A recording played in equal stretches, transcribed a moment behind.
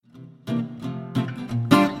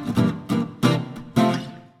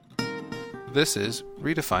This is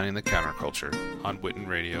Redefining the Counterculture on Witten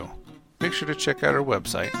Radio. Make sure to check out our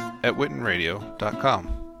website at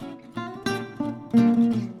wittenradio.com.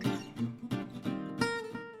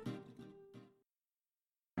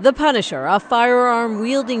 The Punisher, a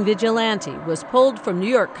firearm-wielding vigilante, was pulled from New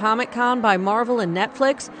York Comic Con by Marvel and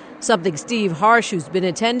Netflix, something Steve Harsh, who's been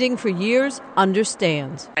attending for years,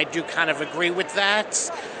 understands. I do kind of agree with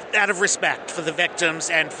that, out of respect for the victims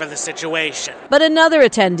and for the situation. But another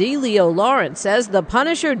attendee, Leo Lawrence, says the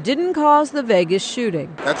Punisher didn't cause the Vegas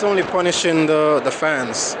shooting. That's only punishing the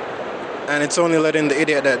fans. And it's only letting the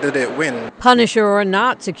idiot that did it win. Punisher or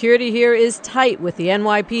not, security here is tight with the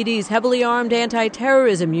NYPD's heavily armed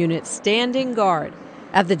anti-terrorism unit standing guard.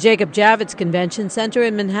 At the Jacob Javits Convention Center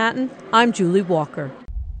in Manhattan, I'm Julie Walker.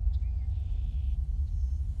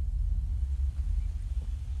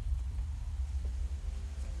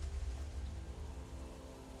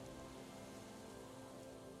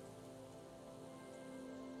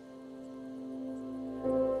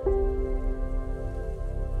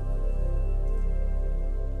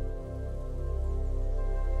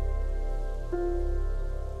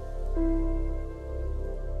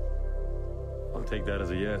 Take that as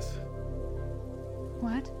a yes.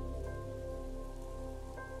 What?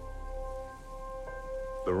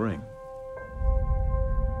 The ring.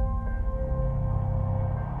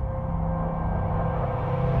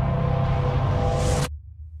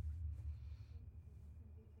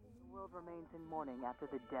 The world remains in mourning after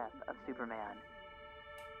the death of Superman.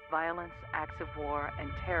 Violence, acts of war,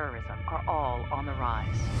 and terrorism are all on the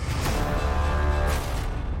rise.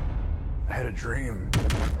 I had a dream.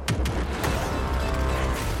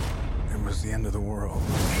 It was the end of the world.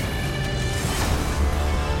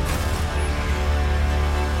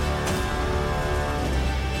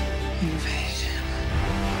 Invasion.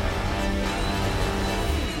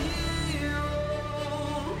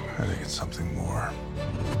 I think it's something more.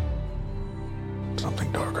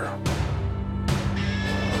 Something darker.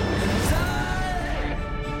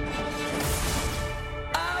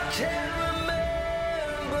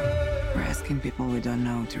 We're asking people we don't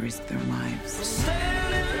know to risk their lives.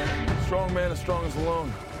 Strong man is strongest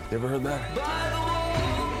alone. You ever heard that?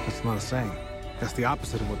 That's not a saying. That's the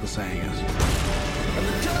opposite of what the saying is.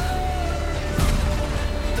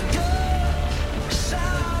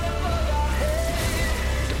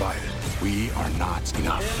 Divided. We are not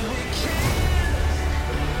enough.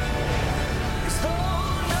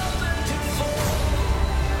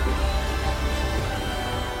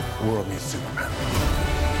 The world needs Superman.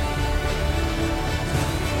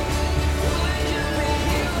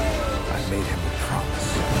 I made him a promise.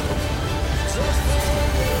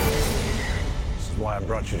 This is why I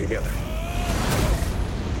brought you together.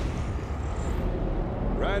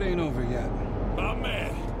 Ride ain't over yet. My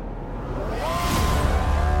man.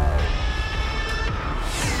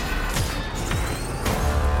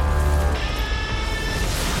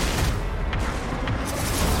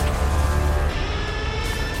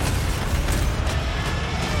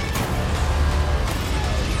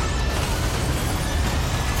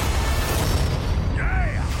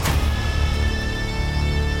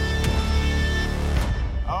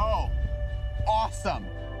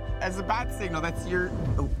 As a bat signal, that's your...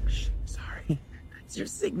 Oh, sorry. That's your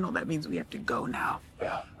signal. That means we have to go now.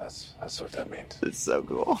 Yeah, that's what that means. It's so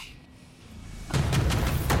cool.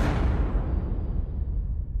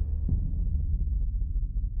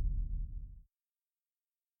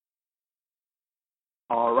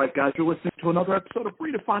 All right, guys, you're listening to another episode of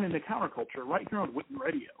Redefining the Counterculture right here on Witten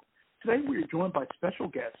Radio. Today we are joined by special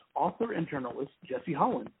guest, author and journalist Jesse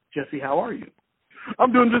Holland. Jesse, how are you?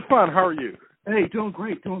 I'm doing just fine. How are you? Hey, doing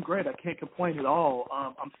great. I can't complain at all.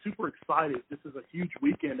 I'm super excited. This is a huge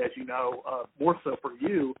weekend, as you know, more so for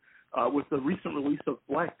you, with the recent release of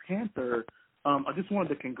Black Panther. I just wanted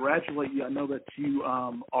to congratulate you. I know that you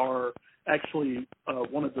are actually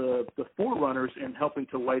one of the forerunners in helping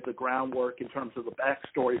to lay the groundwork in terms of the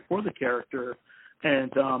backstory for the character.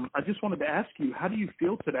 And I just wanted to ask you, how do you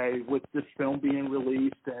feel today with this film being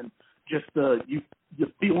released and just the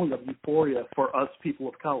feeling of euphoria for us people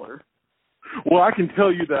of color? Well, I can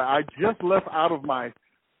tell you that I just left out of my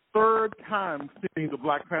third time seeing the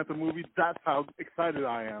Black Panther movie. That's how excited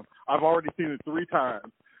I am. I've already seen it 3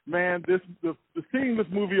 times. Man, seeing this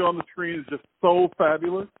movie on the screen is just so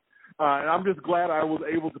fabulous. And I'm just glad I was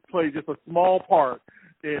able to play just a small part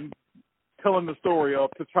in telling the story of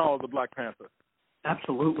T'Challa the Black Panther.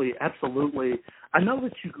 Absolutely. I know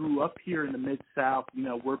that you grew up here in the Mid-South. You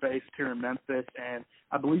know, we're based here in Memphis, and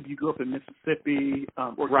I believe you grew up in Mississippi,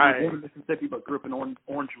 or right. You were born in Mississippi, but grew up in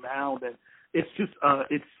Orange Mound. And it's just,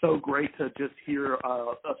 it's so great to just hear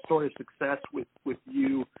a story of success with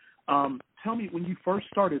you Tell me, when you first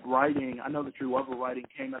started writing, I know that your love of writing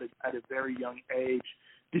came at a very young age.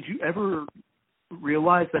 Did you ever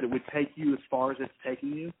realize that it would take you as far as it's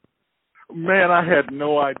taking you? Man, I had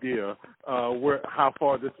no idea how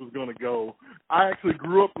far this was going to go. I actually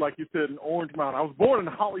grew up, like you said, in Orange Mountain. I was born in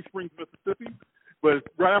Holly Springs, Mississippi, but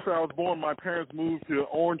right after I was born, my parents moved to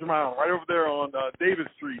Orange Mountain, right over there on Davis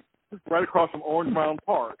Street, right across from Orange Mountain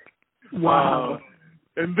Park. Wow.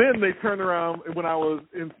 And then they turned around when I was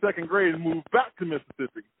in second grade and moved back to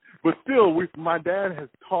Mississippi. But still, my dad has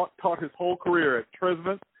taught his whole career at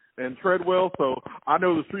Tresvant and Treadwell, so I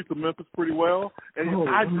know the streets of Memphis pretty well. And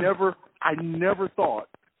I never thought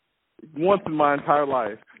once in my entire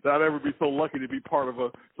life that I'd ever be so lucky to be part of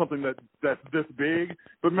something that's this big.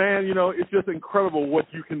 But man, it's just incredible what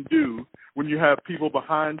you can do when you have people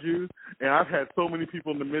behind you. And I've had so many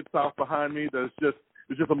people in the Mid-South behind me that it's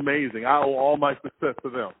just amazing. I owe all my success to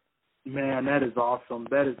them. Man, that is awesome.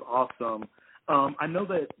 That is awesome. I know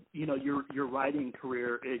that your writing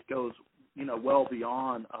career, it goes well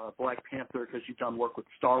beyond Black Panther, because you've done work with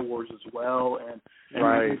Star Wars as well, and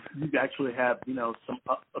right. you actually have some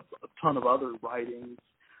a ton of other writings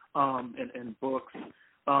and books.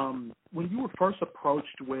 When you were first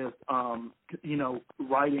approached with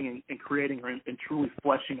writing and creating and truly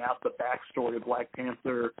fleshing out the backstory of Black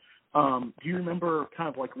Panther, do you remember kind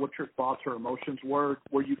of like what your thoughts or emotions were?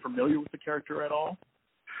 Were you familiar with the character at all?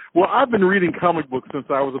 Well, I've been reading comic books since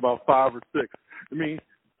I was about 5 or 6. I mean,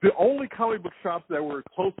 the only comic book shops that were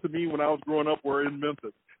close to me when I was growing up were in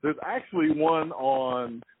Memphis. There's actually one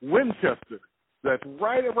on Winchester that's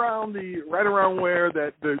right around where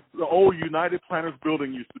that the old United Planners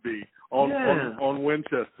building used to be on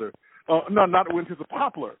Winchester. No, not Winchester,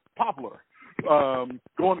 Poplar.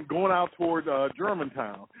 Going out toward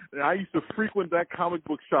Germantown. And I used to frequent that comic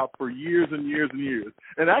book shop for years and years and years.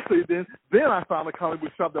 And actually then I found a comic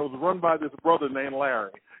book shop that was run by this brother named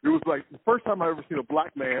Larry. It was like the first time I ever seen a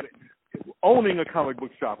black man owning a comic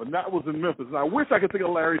book shop, and that was in Memphis. And I wish I could think of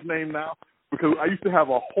Larry's name now, because I used to have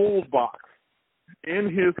a whole box in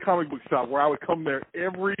his comic book shop where I would come there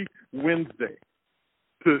every Wednesday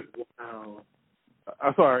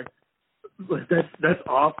I'm sorry. That's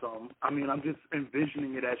awesome. I mean, I'm just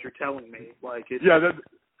envisioning it as you're telling me.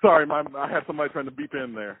 Sorry, I had somebody trying to beep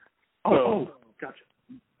in there. Gotcha.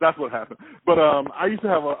 That's what happened. But I used to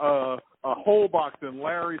have a whole box in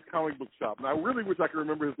Larry's comic book shop, and I really wish I could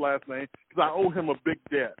remember his last name, because I owe him a big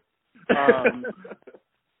debt.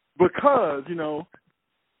 Because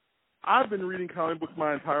I've been reading comic books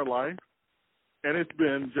my entire life, and it's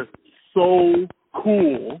been just so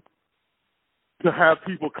cool to have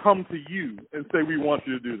people come to you and say, we want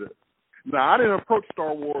you to do this. Now, I didn't approach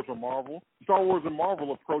Star Wars or Marvel. Star Wars and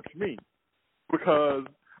Marvel approached me because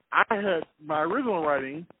I had my original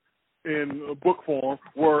writing in book form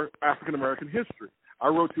were African-American history. I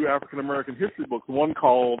wrote 2 African-American history books, one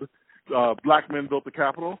called Black Men Built the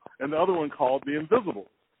Capitol, and the other one called The Invisible,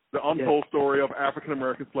 the untold story of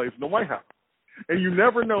African-American slaves in the White House. And you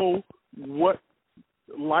never know what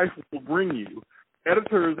life will bring you.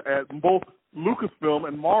 Editors at both Lucasfilm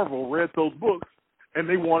and Marvel read those books, and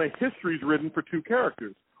they wanted histories written for 2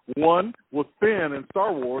 characters. One was Finn in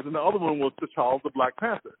Star Wars, and the other one was T'Challa the Black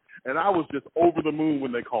Panther. And I was just over the moon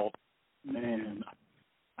when they called. Man,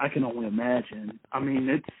 I can only imagine. I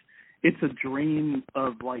mean, it's a dream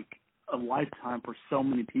of like a lifetime for so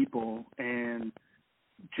many people, and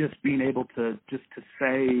just being able to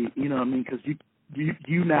say, because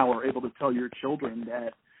you now are able to tell your children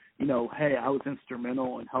that, hey, I was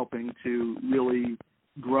instrumental in helping to really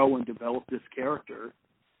grow and develop this character.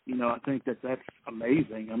 I think that's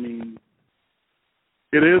amazing. I mean,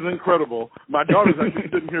 it is incredible. My daughter's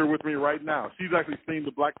actually sitting here with me right now. She's actually seen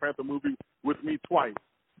the Black Panther movie with me twice.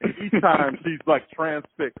 And each time she's like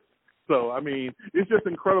transfixed. So, I mean, it's just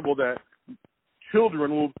incredible that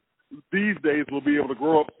children these days will be able to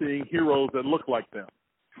grow up seeing heroes that look like them.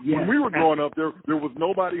 Yes. When we were growing up, there was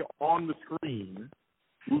nobody on the screen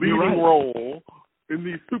leading role in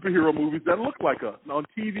these superhero movies that look like us on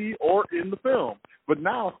TV or in the film. But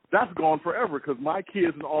now that's gone forever, because my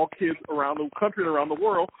kids and all kids around the country and around the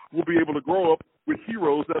world will be able to grow up with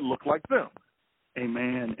heroes that look like them.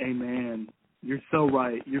 Amen. You're so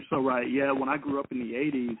right. Yeah, when I grew up in the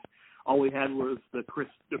 80s, all we had was the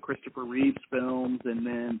Christopher Reeves films, and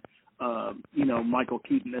then Michael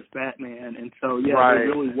Keaton as Batman. And so, there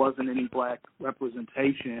really wasn't any black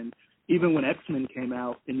representation. Even when X-Men came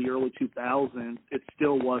out in the early 2000s, it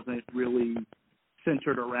still wasn't really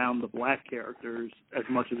centered around the black characters as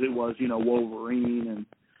much as it was, Wolverine and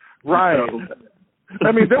right.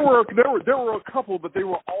 I mean, there were a couple, but they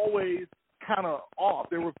were always kind of off.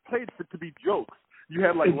 They were played to be jokes. You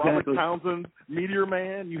had like Exactly. Robert Townsend's Meteor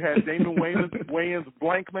Man. You had Damon Wayans'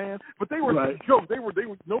 Blank Man. But they were Right. jokes. They were.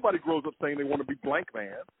 Nobody grows up saying they want to be Blank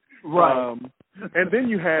Man. Right. And then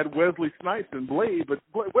you had Wesley Snipes in Blade, but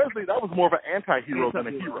Wesley, that was more of an anti-hero than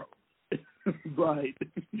a hero. Right.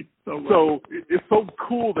 So it's so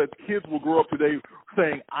cool that kids will grow up today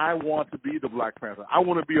saying, I want to be the Black Panther. I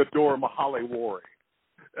want to be Adora Mahale-Wari.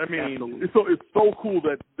 I mean, it's so cool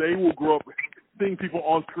that they will grow up seeing people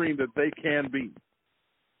on screen that they can be.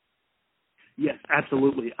 Yes,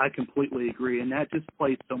 absolutely. I completely agree. And that just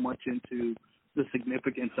plays so much into the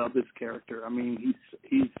significance of this character. I mean,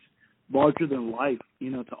 he's larger than life,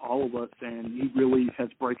 to all of us, and he really has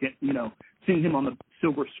seeing him on the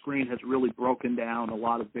silver screen has really broken down a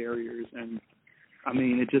lot of barriers, and I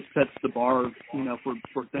mean, it just sets the bar,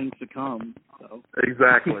 for things to come. So.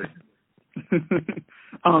 Exactly.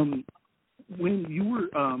 When you were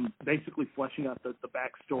basically fleshing out the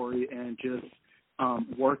backstory and just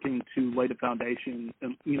working to lay the foundation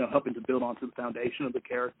and, helping to build onto the foundation of the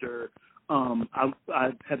character,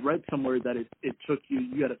 I had read somewhere that it took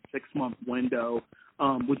you had a 6-month window.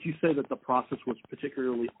 Would you say that the process was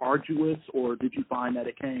particularly arduous, or did you find that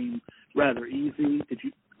it came rather easy?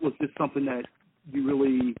 Was this something that you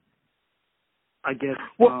really, I guess,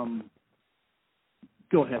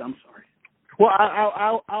 go ahead, I'm sorry. Well,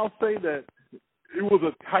 I'll say that it was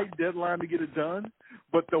a tight deadline to get it done,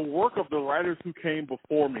 but the work of the writers who came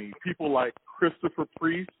before me, people like Christopher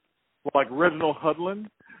Priest, like Reginald Hudlin,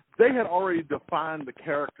 they had already defined the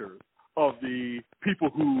characters of the people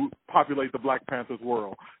who populate the Black Panther's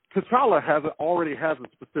world. T'Challa already has a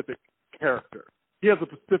specific character. He has a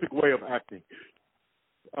specific way of acting.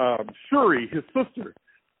 Shuri, his sister,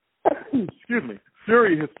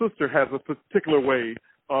 Shuri, his sister, has a particular way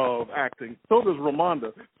of acting. So does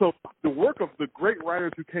Ramonda. So the work of the great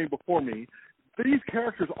writers who came before me, these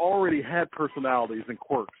characters already had personalities and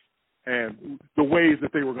quirks and the ways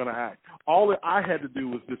that they were going to act. All that I had to do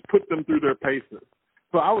was just put them through their paces.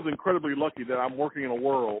 So I was incredibly lucky that I'm working in a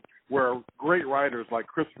world where great writers like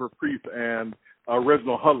Christopher Priest and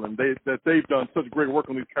Reginald Hudlin, they've done such great work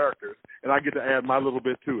on these characters, and I get to add my little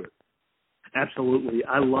bit to it. Absolutely.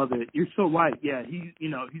 I love it. You're so right. Yeah, he's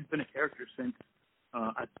been a character since,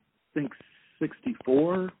 I think,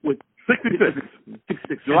 64?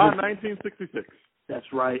 66. July 1966. That's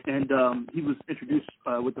right. And he was introduced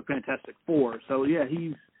with the Fantastic Four. So, yeah,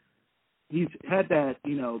 he's had that,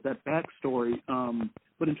 that backstory.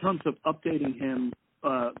 But in terms of updating him,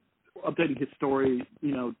 updating his story,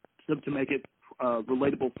 to make it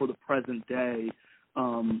relatable for the present day,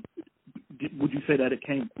 would you say that it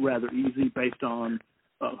came rather easy based on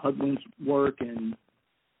Hudlin's work? And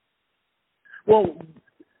well,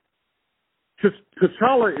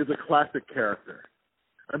 T'Challa is a classic character.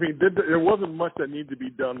 I mean, there wasn't much that needed to be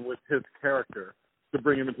done with his character to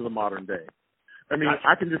bring him into the modern day. I mean,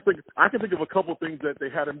 I can think of a couple things that they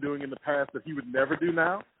had him doing in the past that he would never do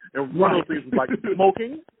now. And one of those things is like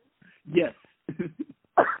smoking. Yes.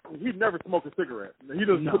 He'd never smoke a cigarette. He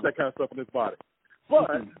doesn't put that kind of stuff in his body. But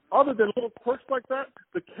other than little quirks like that,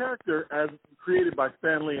 the character, as created by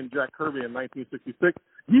Stan Lee and Jack Kirby in 1966,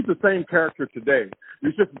 he's the same character today.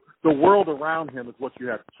 It's just the world around him is what you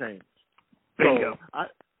have to change. So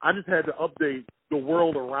I just had to update the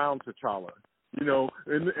world around T'Challa.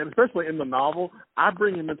 And especially in the novel, I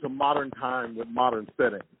bring him into modern time with modern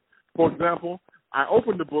settings. For example, I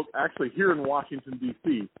opened the book actually here in Washington,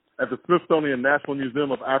 D.C. at the Smithsonian National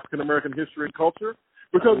Museum of African American History and Culture.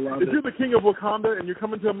 Because if you're the king of Wakanda and you're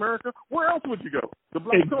coming to America, where else would you go? The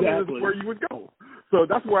Blackstone is where you would go. So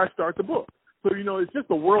that's where I start the book. So, it's just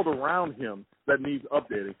the world around him that needs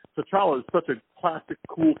updating. T'Challa is such a classic,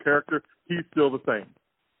 cool character. He's still the same.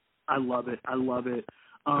 I love it.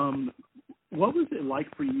 What was it like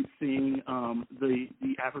for you seeing the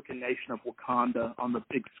African nation of Wakanda on the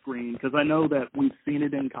big screen? Because I know that we've seen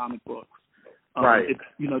it in comic books. Right.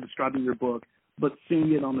 It's, describing your book. But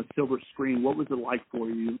seeing it on the silver screen, what was it like for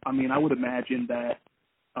you? I mean, I would imagine that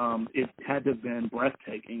it had to have been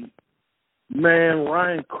breathtaking. Man,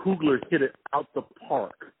 Ryan Coogler hit it out the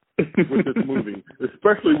park with this movie,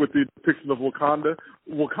 especially with the depiction of Wakanda.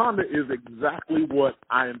 Wakanda is exactly what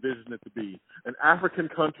I envisioned it to be. An African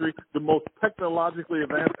country, the most technologically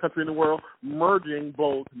advanced country in the world, merging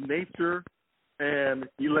both nature and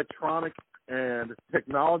electronic and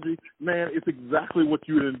technology. Man, it's exactly what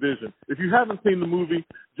you would envision. If you haven't seen the movie,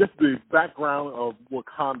 just the background of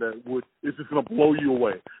Wakanda is just going to blow you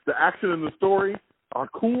away. The action and the story are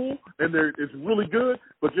cool, and it's really good,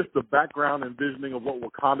 but just the background and envisioning of what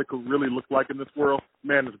Wakanda could really look like in this world,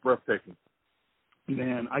 man, it's breathtaking.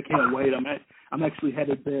 Man, I can't wait. I'm actually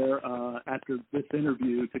headed there after this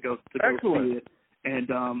interview to go see it.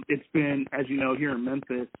 And it's been, as you know, here in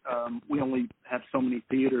Memphis, we only have so many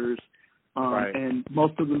theaters, right. and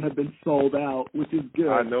most of them have been sold out, which is good.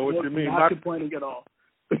 I know what you mean. Not complaining at all.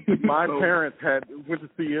 My parents went to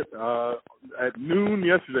see it at noon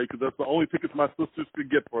yesterday because that's the only tickets my sisters could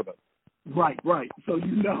get for them. Right. So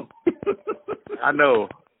you know. I know.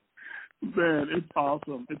 Man, it's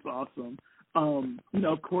awesome.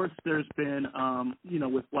 Of course, there's been,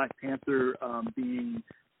 with Black Panther being,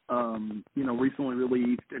 recently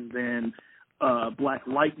released, and then Black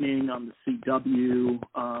Lightning on the CW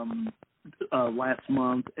last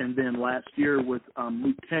month, and then last year with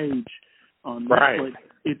Luke Cage on Netflix. Right.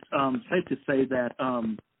 It's safe to say that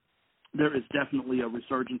there is definitely a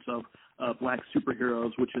resurgence of Black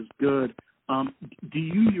superheroes, which is good. Do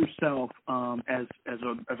you yourself, as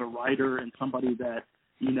a writer and somebody that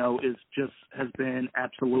has been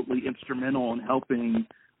absolutely instrumental in helping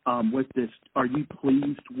with this, are you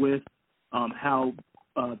pleased with how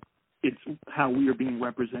we are being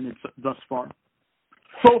represented thus far?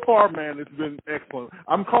 So far, man, it's been excellent.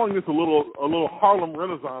 I'm calling this a little Harlem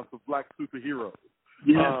Renaissance of Black superheroes.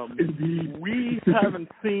 Yes, indeed. We haven't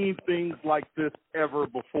seen things like this ever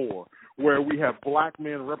before, where we have black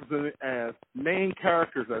men represented as main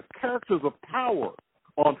characters, as characters of power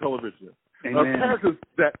on television. Characters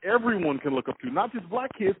that everyone can look up to, not just black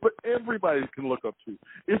kids, but everybody can look up to.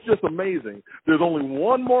 It's just amazing. There's only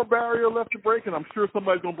one more barrier left to break, and I'm sure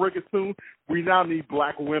somebody's going to break it soon. We now need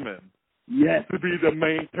black women to be the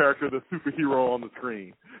main character, the superhero on the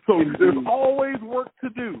screen. So there's always work to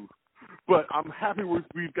do, but I'm happy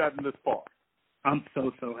we've gotten this far. I'm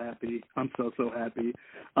so happy.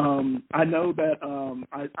 I know that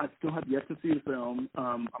I still have yet to see the film.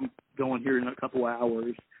 I'm going here in a couple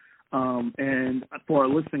hours. And for our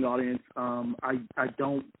listening audience, I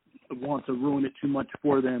don't want to ruin it too much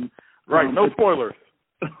for them. Right, no spoilers.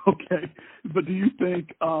 Okay. But do you think,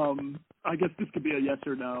 I guess this could be a yes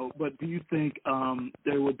or no, but do you think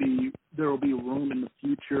there will be room in the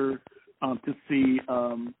future to see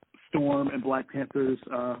Storm and Black Panther's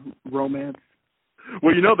romance?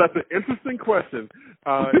 Well, that's an interesting question.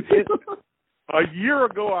 A year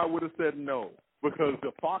ago, I would have said no, because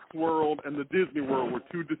the Fox world and the Disney world were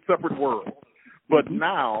two separate worlds. But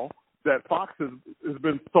now that Fox has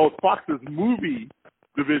been sold, Fox's movie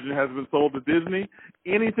division has been sold to Disney,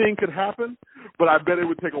 anything could happen, but I bet it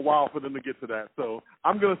would take a while for them to get to that. So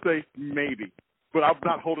I'm going to say maybe, but I'm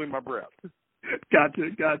not holding my breath. Gotcha.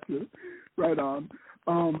 Right on.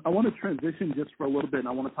 I want to transition just for a little bit, and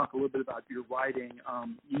I want to talk a little bit about your writing.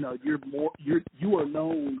 You are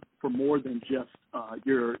known for more than just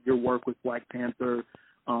your work with Black Panther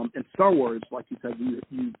and Star Wars. Like you said,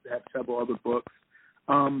 you have several other books.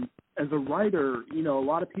 As a writer, a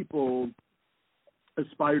lot of people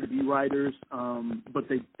aspire to be writers, but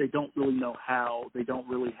they don't really know how. They don't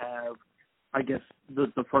really have, I guess,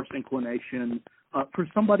 the first inclination.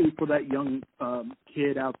 For that young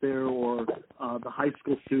kid out there, or the high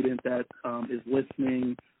school student that is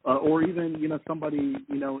listening, or even, somebody,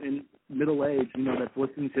 in middle age, that's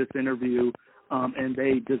listening to this interview, and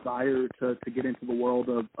they desire to get into the world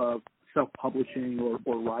of self-publishing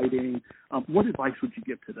or writing, what advice would you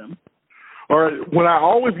give to them? All right. When I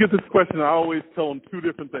always get this question, I always tell them two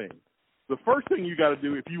different things. The first thing you got to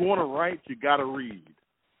do, if you want to write, you got to read.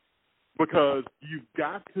 Because you've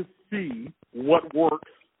got to see what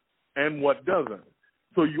works and what doesn't.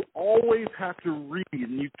 So you always have to read,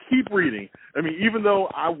 and you keep reading. I mean, even though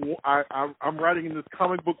I'm writing in this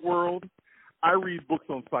comic book world, I read books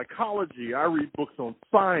on psychology. I read books on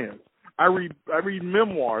science. I read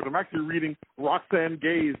memoirs. I'm actually reading Roxane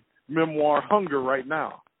Gay's memoir, Hunger, right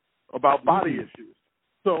now, about body issues.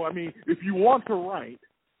 So, I mean, if you want to write,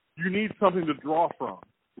 you need something to draw from.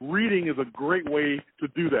 Reading is a great way to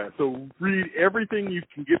do that. So read everything you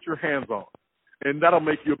can get your hands on, and that'll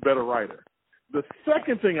make you a better writer. The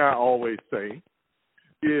second thing I always say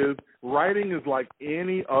is writing is like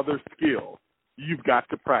any other skill. You've got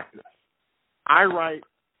to practice. I write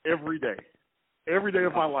every day. Every day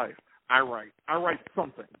of my life, I write. I write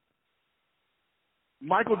something.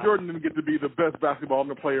 Michael Jordan didn't get to be the best basketball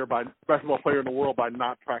player in the world by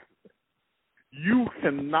not practicing. You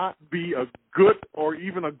cannot be a good or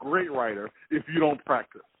even a great writer if you don't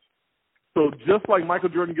practice. So just like Michael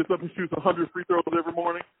Jordan gets up and shoots 100 free throws every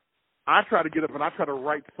morning, I try to get up and I try to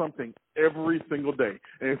write something every single day.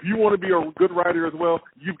 And if you want to be a good writer as well,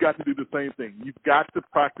 you've got to do the same thing. You've got to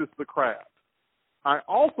practice the craft. I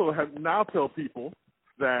also have now tell people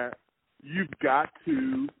that you've got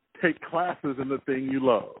to take classes in the thing you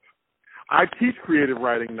love. I teach creative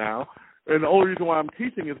writing now, and the only reason why I'm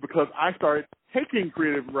teaching is because I started taking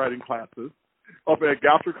creative writing classes up at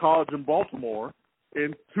Goucher College in Baltimore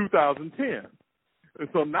in 2010. And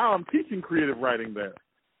so now I'm teaching creative writing there.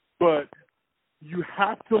 But you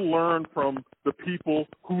have to learn from the people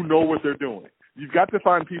who know what they're doing. You've got to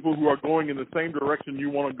find people who are going in the same direction you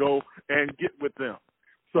want to go and get with them.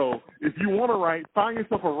 So if you want to write, find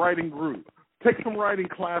yourself a writing group. Take some writing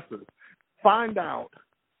classes. Find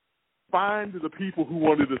the people who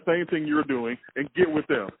want to do the same thing you're doing and get with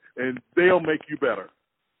them, and they'll make you better.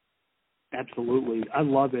 Absolutely. I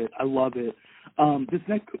love it. This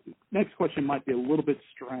next question might be a little bit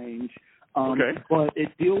strange, but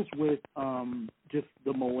it deals with just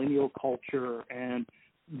the millennial culture, and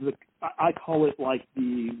I call it like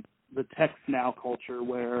the text now culture,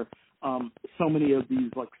 where so many of these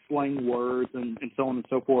like slang words and so on and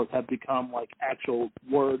so forth have become like actual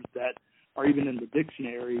words that are even in the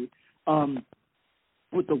dictionary.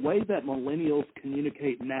 With the way that millennials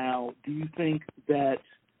communicate now, do you think that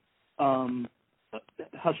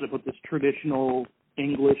how should I put this, traditional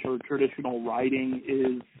English or traditional writing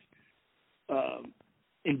is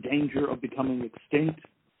in danger of becoming extinct?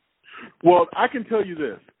 Well, I can tell you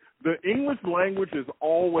this. The English language is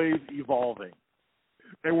always evolving.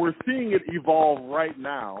 And we're seeing it evolve right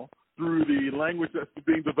now through the language that's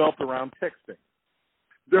being developed around texting.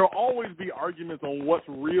 There will always be arguments on what's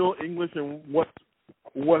real English and what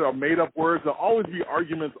are made-up words. There will always be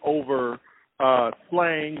arguments over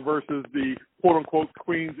slang versus the quote-unquote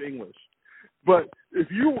Queen's English. But if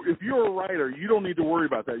you're a writer, you don't need to worry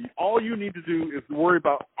about that. All you need to do is worry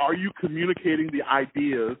about, are you communicating the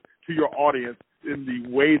ideas to your audience in the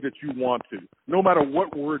way that you want to, no matter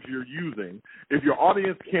what words you're using. If your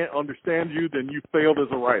audience can't understand you, then you failed as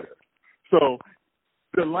a writer. So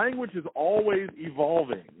the language is always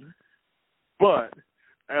evolving, but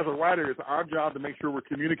as a writer, it's our job to make sure we're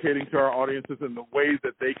communicating to our audiences in the ways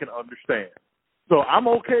that they can understand. So I'm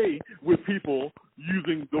okay with people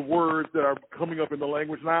using the words that are coming up in the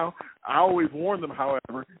language now. I always warn them,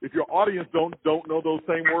 however, if your audience don't know those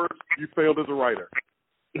same words, you failed as a writer.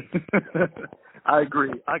 I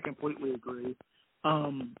agree. I completely agree.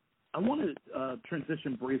 I want to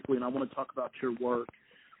transition briefly, and I want to talk about your work.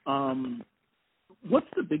 What's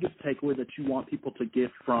the biggest takeaway that you want people to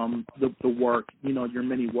get from the work, your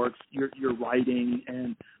many works, your writing,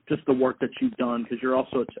 and just the work that you've done, because you're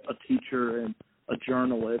also a teacher and a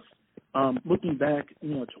journalist. Looking back,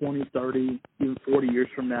 20, 30, even 40 years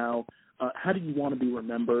from now, how do you want to be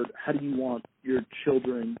remembered? How do you want your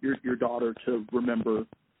children, your daughter to remember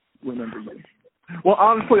you? Well,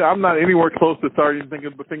 honestly, I'm not anywhere close to starting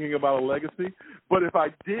thinking about a legacy. But if I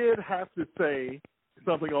did have to say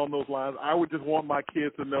something on those lines, I would just want my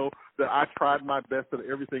kids to know that I tried my best at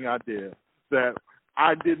everything I did, that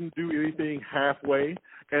I didn't do anything halfway.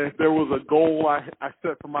 And if there was a goal I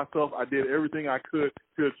set for myself, I did everything I could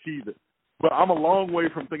to achieve it. But I'm a long way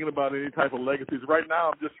from thinking about any type of legacies. Right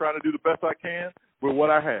now, I'm just trying to do the best I can with what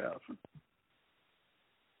I have.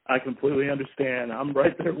 I completely understand. I'm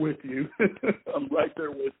right there with you.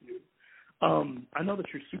 I know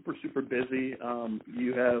that you're super, super busy.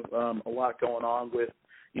 You have a lot going on with,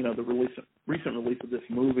 the recent release of this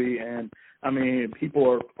movie. And,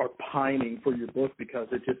 people are pining for your book because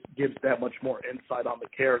it just gives that much more insight on the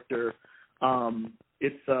character.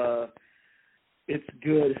 It's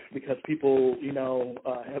good because people,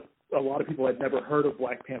 a lot of people had never heard of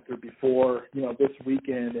Black Panther before, this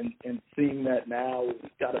weekend, and seeing that now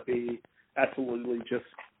has got to be absolutely just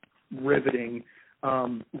riveting.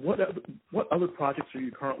 What other projects are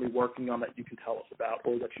you currently working on that you can tell us about,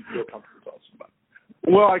 or that you feel comfortable telling us about?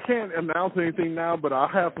 Well, I can't announce anything now, but I'll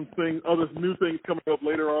have other new things coming up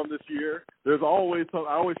later on this year. There's always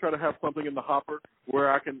I always try to have something in the hopper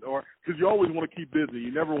where I can, because you always want to keep busy.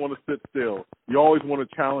 You never want to sit still. You always want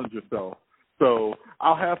to challenge yourself. So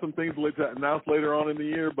I'll have some things to announce later on in the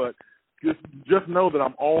year, but just know that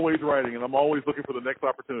I'm always writing and I'm always looking for the next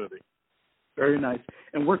opportunity. Very nice.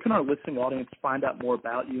 And where can our listening audience find out more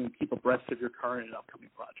about you and keep abreast of your current and upcoming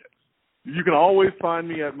projects? You can always find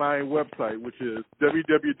me at my website, which is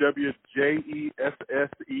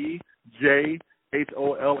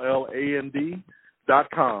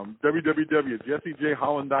www.jessejholland.com,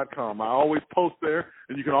 www.jessejholland.com. I always post there,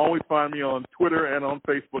 and you can always find me on Twitter and on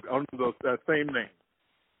Facebook under that same name.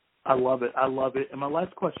 I love it. And my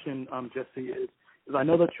last question, Jesse, is I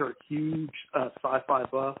know that you're a huge sci-fi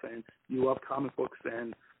buff, and you love comic books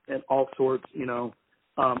and all sorts,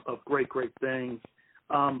 of great things.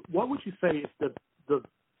 What would you say is the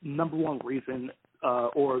number one reason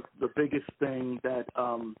or the biggest thing that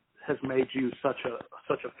has made you such a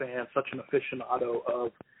fan, such an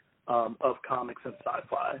aficionado of comics and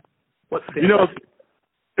sci-fi?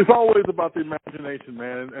 It's always about the imagination,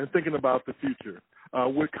 man, and thinking about the future.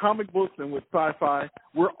 With comic books and with sci-fi,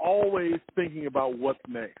 we're always thinking about what's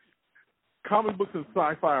next. Comic books and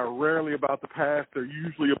sci-fi are rarely about the past. They're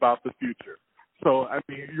usually about the future. So, I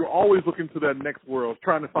mean, you're always looking to that next world,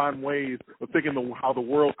 trying to find ways of thinking how the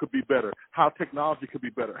world could be better, how technology could be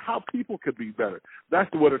better, how people could be better. That's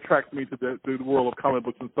what attracts me to the world of comic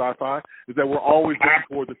books and sci-fi, is that we're always looking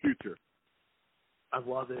toward the future. I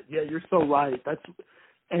love it. Yeah, you're so right.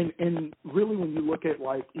 And really when you look at,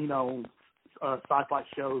 like, you know, sci-fi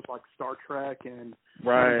shows like Star Trek and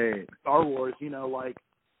Star Wars, you know, like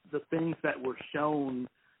the things that were shown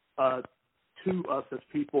to us as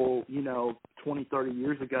people, you know, 20, 30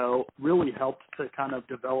 years ago really helped to kind of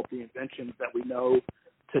develop the inventions that we know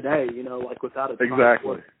today, you know, like without a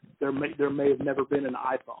exactly. There may have never been an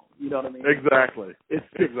iPhone, you know what I mean? Exactly. It's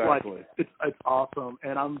like, it's awesome.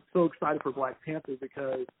 And I'm so excited for Black Panther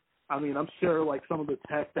because, I mean, I'm sure like some of the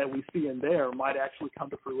tech that we see in there might actually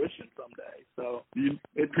come to fruition someday. So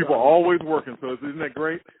people are always working, so isn't that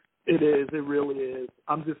great? It is. It really is.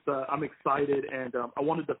 I'm just, I'm excited, and I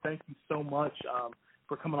wanted to thank you so much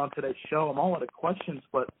for coming on today's show. I'm all out of questions,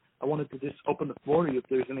 but I wanted to just open the floor to you if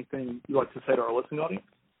there's anything you'd like to say to our listening audience.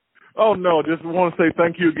 Oh, no, just want to say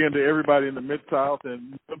thank you again to everybody in the Mid-South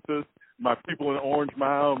and Memphis, my people in Orange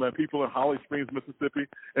Mound, my people in Holly Springs, Mississippi,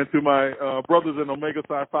 and to my brothers in Omega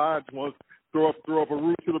Psi Phi. I just want to throw up a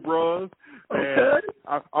root to the bros. Okay.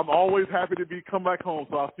 And I'm always happy to come back home,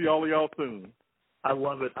 so I'll see all of y'all soon. I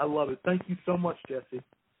love it. I love it. Thank you so much, Jesse.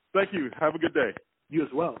 Thank you. Have a good day. You as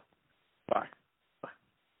well. Bye. Bye.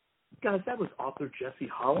 Guys, that was author Jesse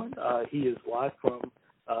Holland. He is live from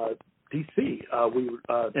D.C. We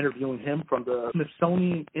were interviewing him from the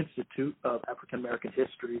Smithsonian Institute of African American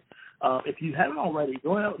History. If you haven't already,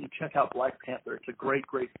 go out and check out Black Panther. It's a great,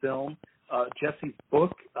 great film. Jesse's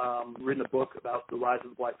book, written a book about the rise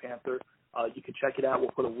of the Black Panther. You can check it out.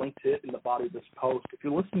 We'll put a link to it in the body of this post. If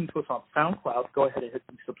you're listening to us on SoundCloud, go ahead and hit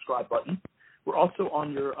the subscribe button. We're also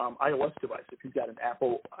on your iOS device. If you've got an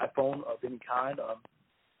Apple iPhone of any kind,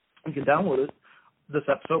 you can download this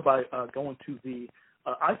episode by going to the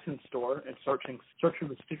iTunes store and search for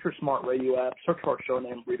the Stitcher Smart Radio app, search for our show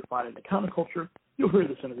name, Redefining the Counterculture. You'll hear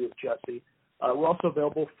this interview with Jesse. We're also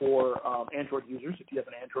available for Android users. If you have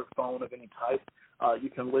an Android phone of any type, you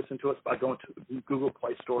can listen to us by going to the Google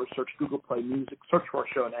Play Store, search Google Play Music, search for our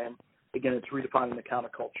show name. Again, it's Redefining the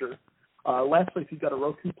Counterculture. Lastly, if you've got a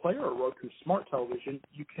Roku player or a Roku Smart Television,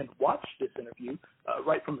 you can watch this interview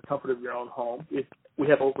right from the comfort of your own home. We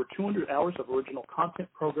have over 200 hours of original content,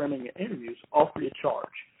 programming, and interviews, all free of charge.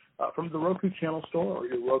 From the Roku Channel Store or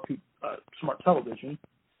your Roku Smart Television,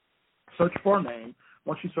 search for our name.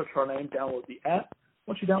 Once you search for our name, download the app.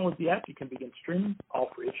 Once you download the app, you can begin streaming, all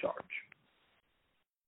free of charge.